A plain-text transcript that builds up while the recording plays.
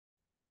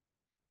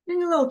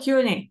doing a little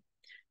Q&A.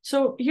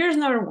 So here's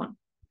another one.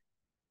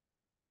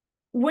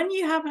 When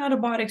you have an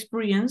out-of-body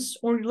experience,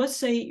 or let's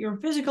say your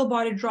physical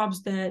body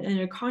drops dead and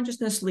your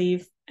consciousness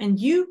leave, and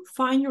you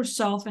find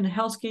yourself in a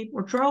hellscape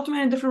or travel to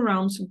many different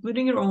realms,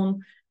 including your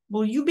own,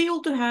 will you be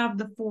able to have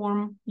the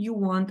form you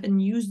want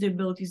and use the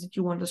abilities that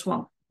you want as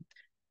well?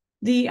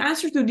 The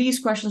answer to these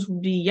questions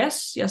would be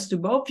yes, yes to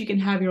both. You can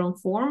have your own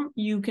form.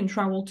 You can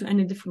travel to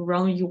any different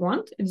realm you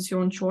want. It is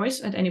your own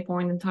choice at any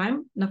point in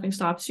time. Nothing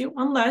stops you,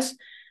 unless,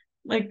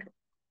 like,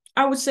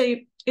 I would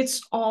say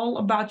it's all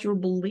about your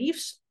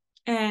beliefs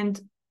and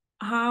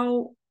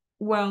how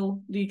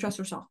well do you trust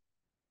yourself.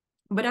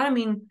 But I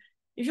mean,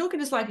 if you look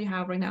at this life you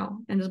have right now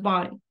and this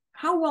body,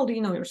 how well do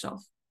you know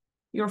yourself?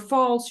 Your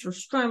faults, your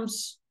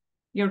strengths,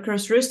 your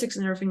characteristics,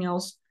 and everything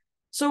else.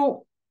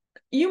 So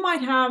you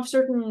might have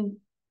certain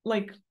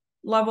like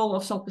level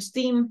of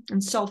self-esteem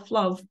and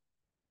self-love.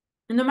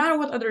 And no matter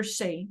what others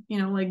say,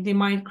 like they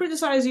might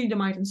criticize you, they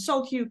might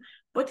insult you,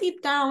 but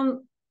deep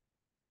down,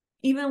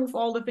 even with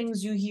all the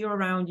things you hear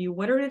around you,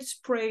 whether it's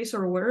praise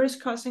or whether it's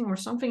cussing or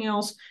something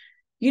else,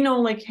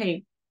 like,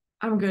 hey,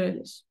 I'm good at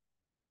this.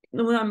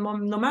 No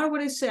matter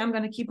what I say, I'm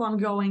going to keep on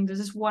going. This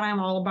is what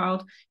I'm all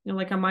about.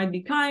 Like I might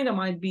be kind, I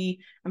might be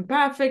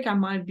empathic, I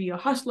might be a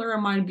hustler, I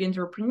might be an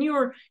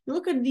entrepreneur. You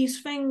look at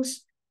these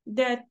things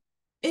that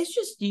it's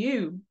just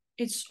you.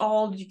 It's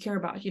all you care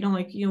about.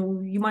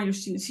 You might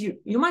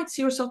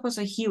see yourself as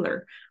a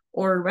healer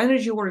or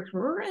energy worker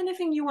or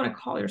anything you want to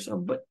call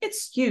yourself, but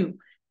it's you.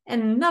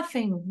 And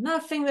nothing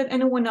that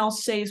anyone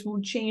else says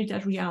will change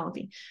that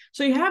reality.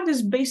 So you have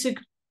this basic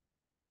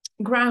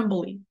ground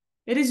belief.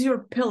 It is your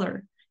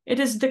pillar. It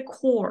is the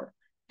core.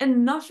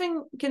 And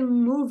nothing can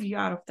move you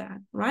out of that,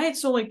 right?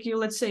 So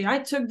let's say I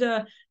took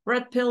the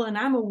red pill and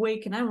I'm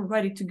awake and I'm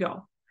ready to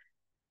go.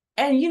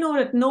 And you know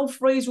that no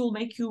phrase will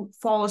make you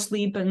fall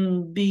asleep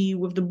and be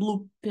with the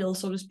blue pill,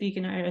 so to speak,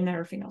 and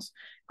everything else.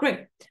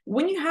 Great.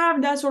 When you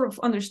have that sort of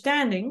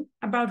understanding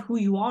about who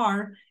you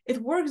are, it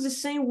works the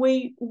same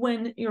way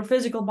when your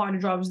physical body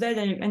drops dead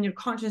and your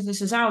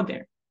consciousness is out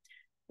there.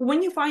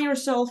 When you find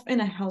yourself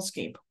in a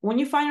hellscape, when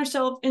you find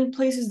yourself in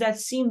places that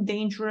seem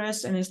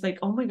dangerous and it's like,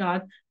 oh my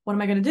God, what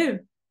am I going to do?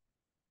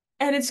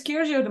 And it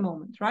scares you at the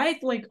moment,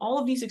 right? Like all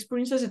of these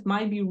experiences, it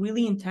might be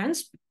really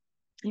intense.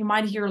 You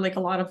might hear like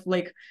a lot of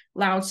like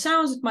loud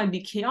sounds. It might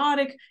be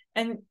chaotic.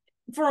 And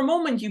for a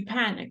moment you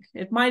panic.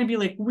 It might be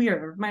like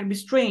weird. It might be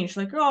strange.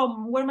 Like,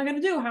 oh, what am I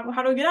going to do? How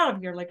do I get out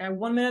of here? Like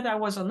 1 minute I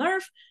was on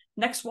Earth.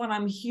 Next one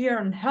I'm here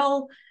in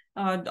hell.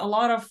 A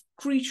lot of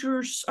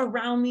creatures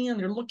around me and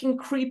they're looking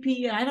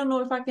creepy. And I don't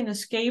know if I can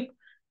escape.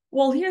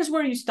 Well, here's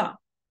where you stop.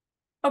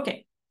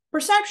 Okay.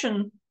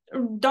 Perception,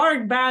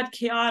 dark, bad,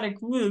 chaotic,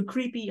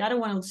 creepy. I don't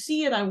want to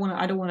see it. I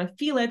don't want to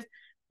feel it.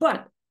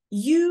 But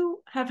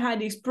you have had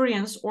the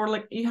experience or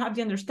like you have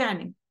the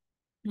understanding.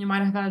 You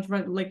might have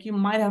read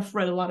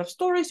a lot of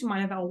stories, you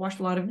might have watched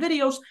a lot of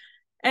videos,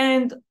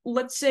 and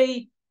let's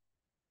say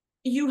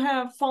you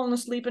have fallen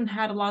asleep and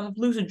had a lot of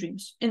lucid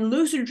dreams. In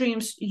lucid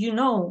dreams, you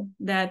know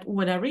that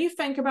whatever you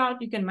think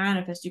about, you can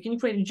manifest, you can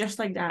create it just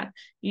like that.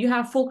 You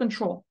have full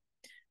control.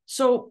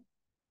 So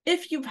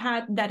if you've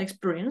had that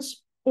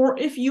experience, or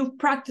if you've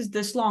practiced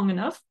this long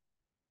enough,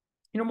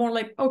 you're more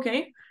like,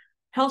 okay,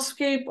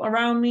 hellscape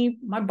around me,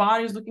 my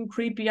body is looking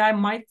creepy, I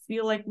might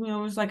feel like,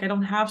 it's like I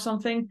don't have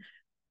something,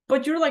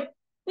 but you're like,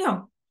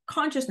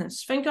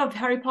 consciousness. Think of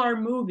Harry Potter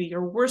movie,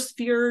 your worst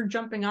fear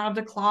jumping out of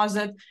the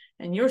closet,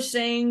 and you're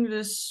saying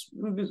this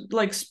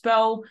like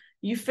spell,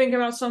 you think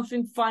about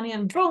something funny,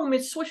 and boom,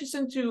 it switches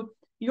into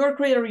your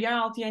created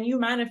reality and you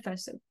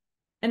manifest it.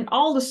 And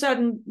all of a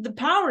sudden, the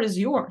power is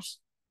yours.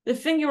 The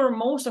thing you were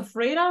most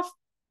afraid of,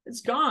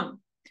 it's gone.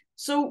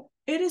 So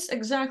it is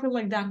exactly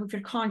like that with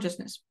your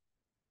consciousness.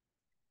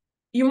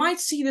 You might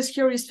see the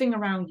scariest thing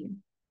around you.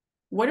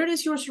 Whether it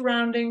is your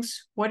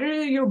surroundings, whether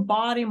your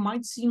body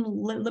might seem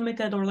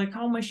limited or like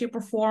how my shape or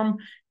form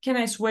can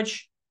I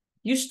switch,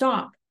 you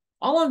stop.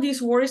 All of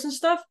these worries and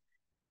stuff,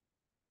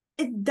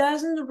 it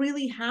doesn't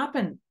really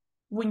happen.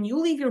 When you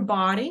leave your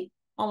body,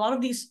 a lot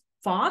of these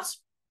thoughts,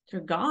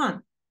 they're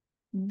gone.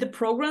 The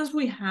programs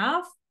we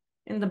have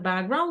in the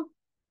background,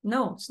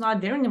 no, it's not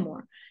there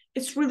anymore.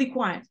 It's really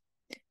quiet.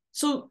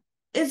 So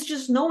it's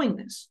just knowing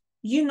this.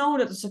 You know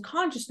that it's a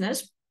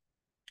consciousness,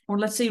 or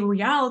let's say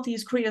reality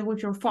is created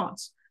with your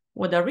thoughts.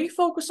 Whatever you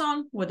focus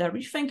on, whatever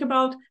you think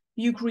about,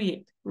 you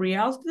create.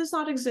 Reality does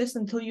not exist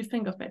until you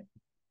think of it.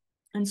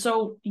 And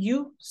so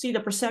you see the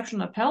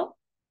perception of hell,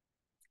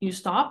 you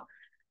stop,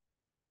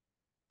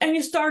 and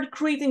you start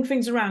creating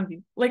things around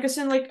you. Like I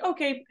said, like,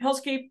 okay,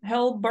 hellscape,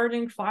 hell,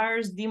 burning,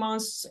 fires,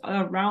 demons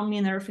around me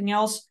and everything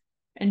else.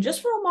 And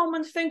just for a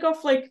moment, think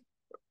of like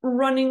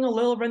running a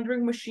little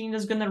rendering machine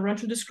that's going to run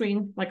through the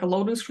screen, like a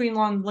loading screen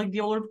on like the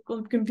older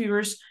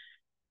computers.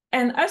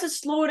 And as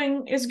it's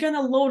loading, it's going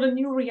to load a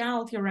new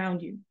reality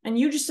around you. And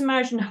you just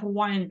imagine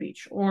Hawaiian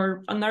Beach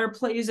or another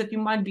place that you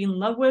might be in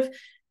love with.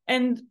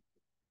 And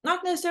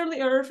not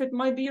necessarily Earth, it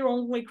might be your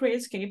own like create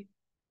escape.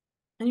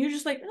 And you're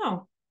just like,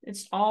 no,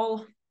 it's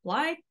all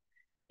light.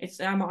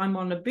 I'm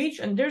on the beach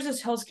and there's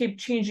this hellscape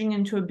changing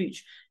into a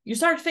beach. You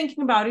start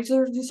thinking about it,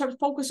 you start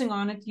focusing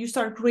on it, you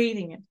start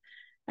creating it.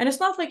 And it's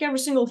not like every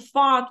single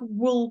thought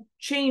will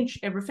change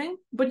everything,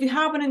 but you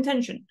have an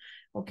intention.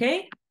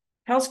 Okay,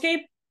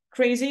 hellscape,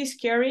 crazy,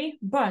 scary,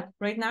 but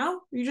right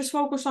now you just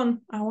focus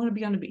on, I want to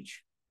be on the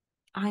beach.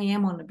 I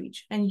am on the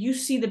beach, and you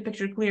see the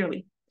picture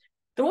clearly.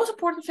 The most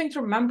important thing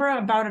to remember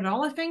about it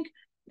all, I think,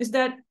 is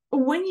that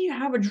when you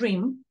have a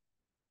dream,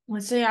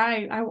 let's say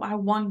I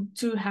want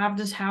to have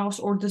this house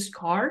or this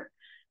car,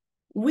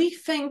 we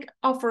think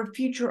of our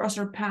future as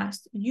our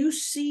past. You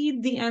see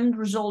the end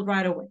result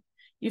right away.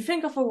 You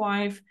think of a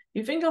wife,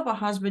 you think of a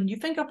husband, you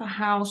think of a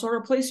house or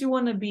a place you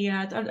want to be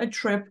at, a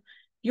trip.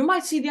 You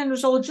might see the end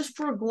result just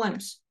for a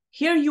glimpse.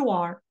 Here you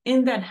are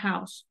in that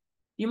house.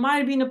 You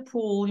might be in a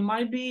pool, you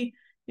might be,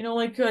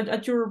 like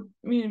at your,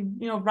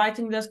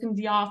 writing desk in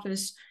the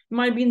office. You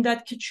might be in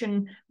that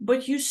kitchen,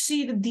 but you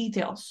see the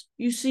details.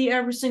 You see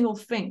every single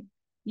thing.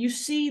 You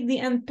see the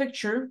end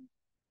picture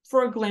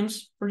for a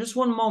glimpse, for just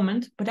one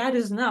moment, but that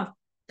is enough.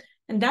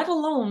 And that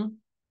alone,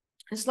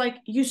 it's like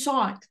you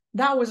saw it.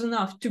 That was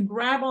enough to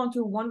grab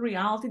onto one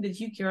reality that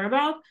you care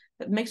about,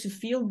 that makes you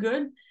feel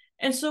good.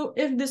 And so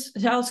if this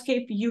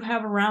hellscape you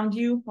have around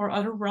you or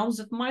other realms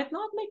that might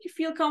not make you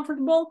feel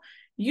comfortable,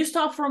 you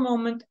stop for a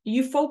moment,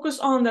 you focus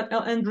on that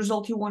end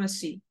result you want to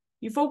see.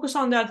 You focus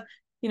on that,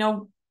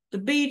 the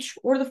beach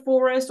or the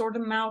forest or the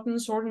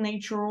mountains or the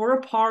nature or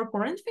a park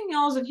or anything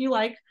else that you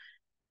like.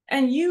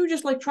 And you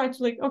just try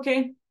to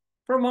okay,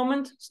 for a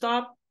moment,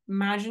 stop,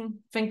 imagine,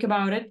 think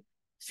about it,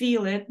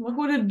 feel it. What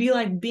would it be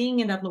like being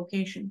in that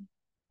location?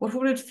 What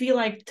would it feel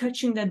like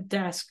touching that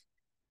desk?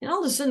 And all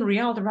of a sudden,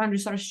 reality around you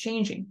starts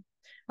changing.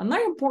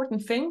 Another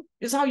important thing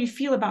is how you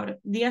feel about it,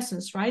 the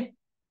essence, right?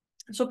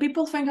 So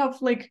people think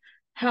of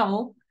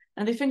hell,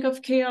 and they think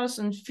of chaos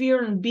and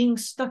fear and being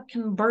stuck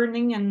and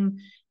burning, and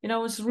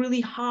it's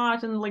really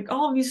hot and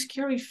all these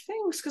scary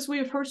things because we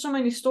have heard so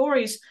many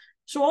stories.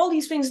 So all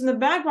these things in the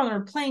background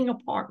are playing a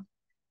part,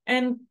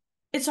 and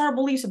it's our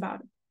beliefs about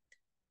it.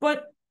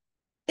 But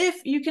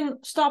if you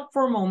can stop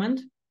for a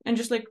moment and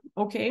just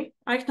okay,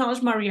 I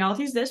acknowledge my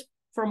reality is this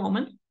for a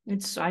moment.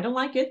 I don't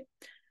like it.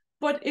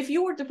 But if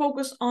you were to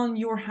focus on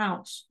your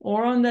house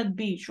or on that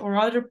beach or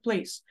other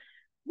place,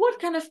 what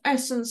kind of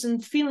essence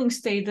and feeling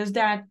state does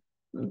that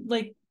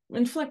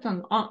inflict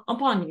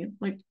upon you?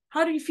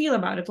 How do you feel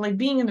about it? Like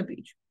being in the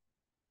beach?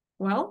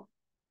 Well,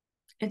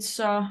 it's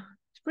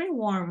pretty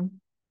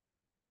warm.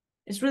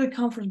 It's really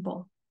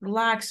comfortable,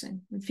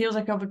 relaxing. It feels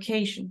like a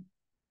vacation.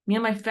 Me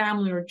and my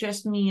family, or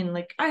just me, and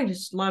I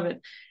just love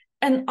it.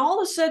 And all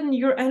of a sudden,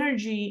 your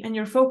energy and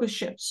your focus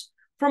shifts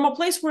from a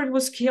place where it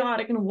was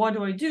chaotic and what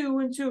do I do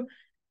into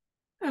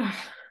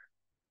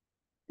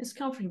it's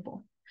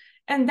comfortable.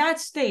 And that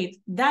state,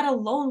 that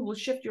alone will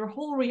shift your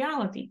whole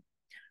reality.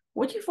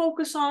 What you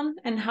focus on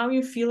and how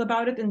you feel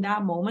about it in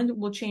that moment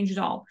will change it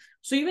all.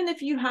 So even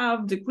if you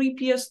have the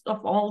creepiest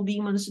of all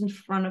demons in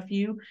front of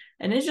you,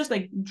 and it just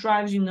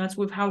drives you nuts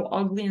with how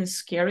ugly and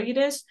scary it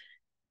is,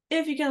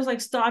 if you can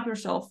stop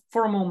yourself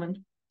for a moment,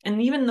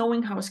 and even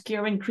knowing how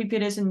scary and creepy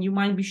it is, and you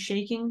might be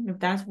shaking if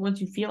that's what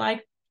you feel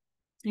like,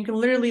 you can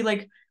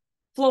literally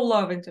flow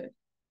love into it.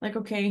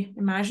 Okay,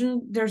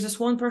 imagine there's this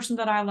one person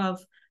that I love,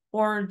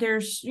 or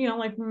there's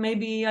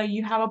maybe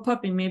you have a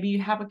puppy, maybe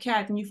you have a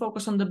cat, and you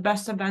focus on the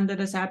best event that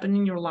has happened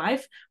in your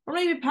life, or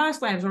maybe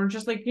past lives, or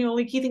just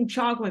eating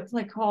chocolate,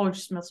 oh, it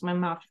just melts my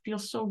mouth, it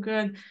feels so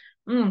good.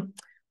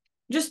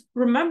 Just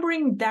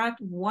remembering that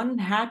one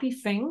happy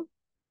thing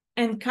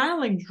and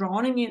kind of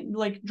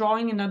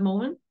drawing in that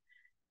moment,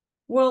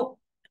 well,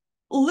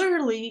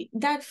 literally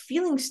that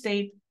feeling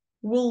state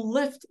will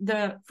lift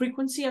the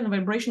frequency and the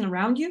vibration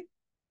around you,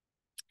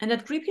 and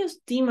that creepiest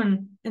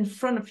demon in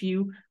front of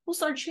you will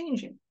start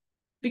changing.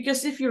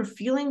 Because if you're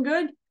feeling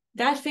good,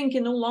 that thing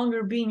can no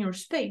longer be in your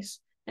space.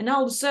 And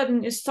all of a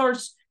sudden, it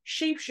starts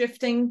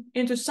shape-shifting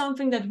into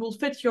something that will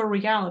fit your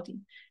reality.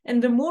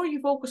 And the more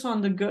you focus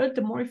on the good,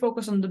 the more you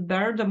focus on the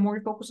better, the more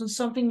you focus on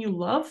something you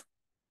love,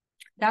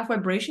 that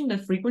vibration,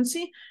 that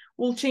frequency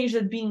will change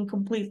that being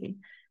completely.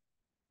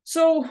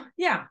 So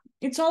yeah,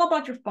 it's all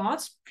about your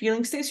thoughts,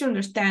 feeling states, your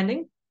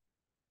understanding,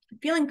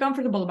 feeling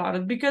comfortable about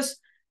it, because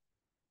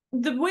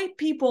the way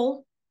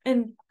people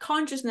and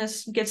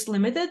consciousness gets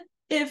limited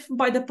if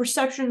by the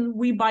perception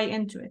we buy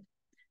into it.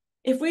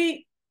 If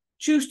we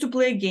choose to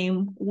play a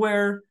game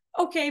where,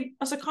 okay,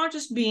 as a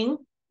conscious being,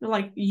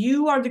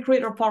 you are the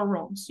creator of all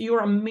realms,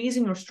 you're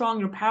amazing, you're strong,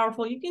 you're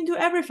powerful, you can do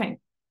everything.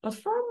 But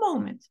for a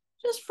moment,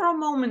 just for a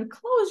moment,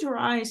 close your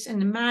eyes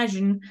and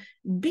imagine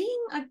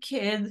being a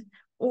kid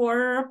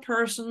or a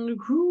person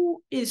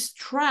who is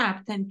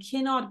trapped and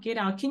cannot get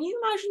out. Can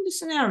you imagine the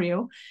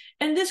scenario?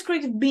 And this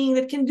creative being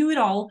that can do it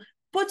all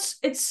puts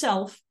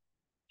itself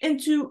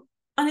into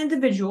an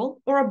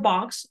individual or a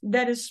box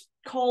that is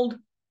called,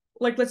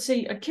 let's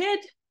say, a kid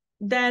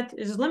that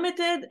is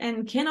limited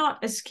and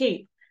cannot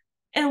escape.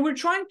 And we're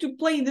trying to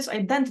play this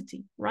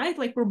identity, right?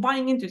 Like we're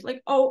buying into it.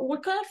 Like, oh,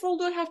 what kind of role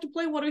do I have to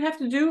play? What do I have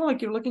to do?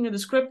 Like you're looking at the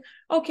script.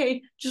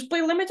 Okay, just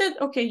play limited.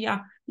 Okay, yeah.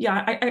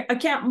 I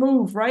can't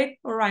move, right?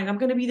 All right, I'm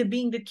gonna be the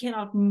being that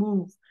cannot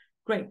move.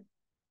 Great,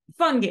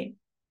 fun game.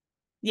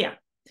 Yeah.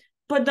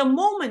 But the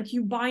moment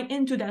you buy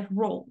into that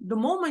role, the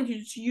moment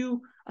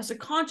you as a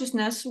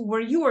consciousness where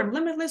you are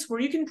limitless,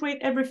 where you can create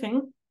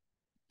everything,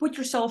 put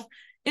yourself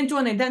into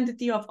an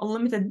identity of a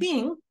limited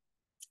being.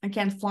 I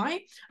can't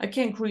fly. I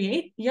can't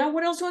create. Yeah,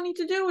 what else do I need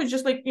to do? It's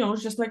just like,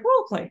 it's just like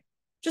role play,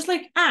 just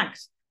like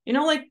act.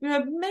 Like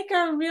make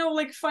a real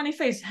like funny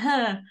face.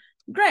 Huh.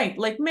 Great.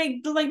 Like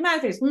make the like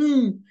mad face.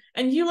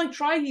 And you like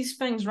try these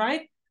things,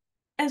 right?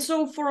 And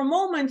so for a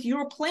moment,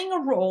 you're playing a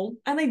role,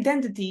 an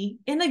identity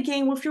in a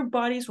game with your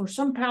buddies or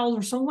some pals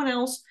or someone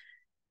else.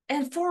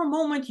 And for a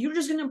moment, you're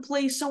just going to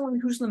play someone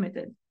who's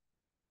limited.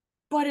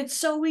 But it's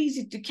so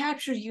easy to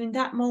capture you in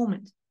that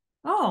moment.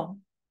 Oh,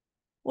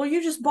 well,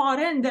 you just bought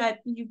in that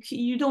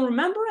you don't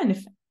remember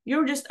anything.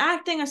 You're just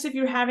acting as if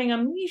you're having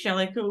amnesia.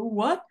 Like,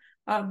 what?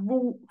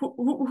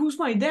 Who's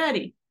my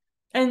daddy?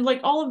 And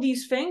like all of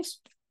these things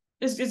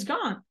is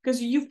gone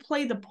because you've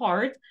played the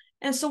part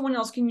and someone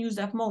else can use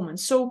that moment.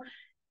 So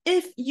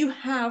if you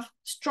have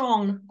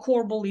strong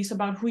core beliefs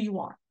about who you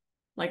are,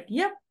 like,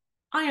 yep,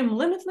 I am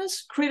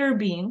limitless creator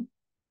being.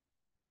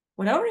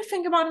 Whatever I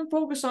think about and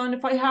focus on,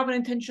 if I have an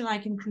intention, I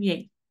can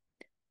create.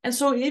 And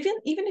so even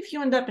if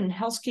you end up in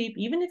hellscape,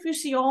 even if you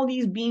see all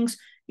these beings,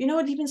 you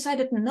know deep inside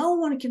that no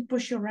one can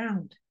push you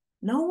around.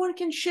 No one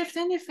can shift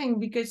anything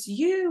because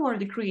you are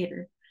the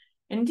creator.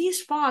 And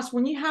these thoughts,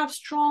 when you have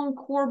strong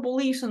core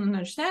beliefs and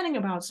understanding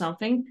about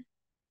something,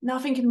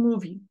 nothing can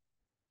move you.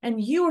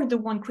 And you are the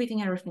one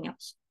creating everything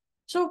else.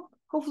 So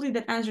hopefully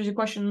that answers your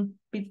question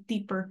a bit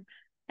deeper.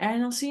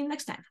 And I'll see you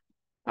next time.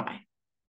 Bye-bye.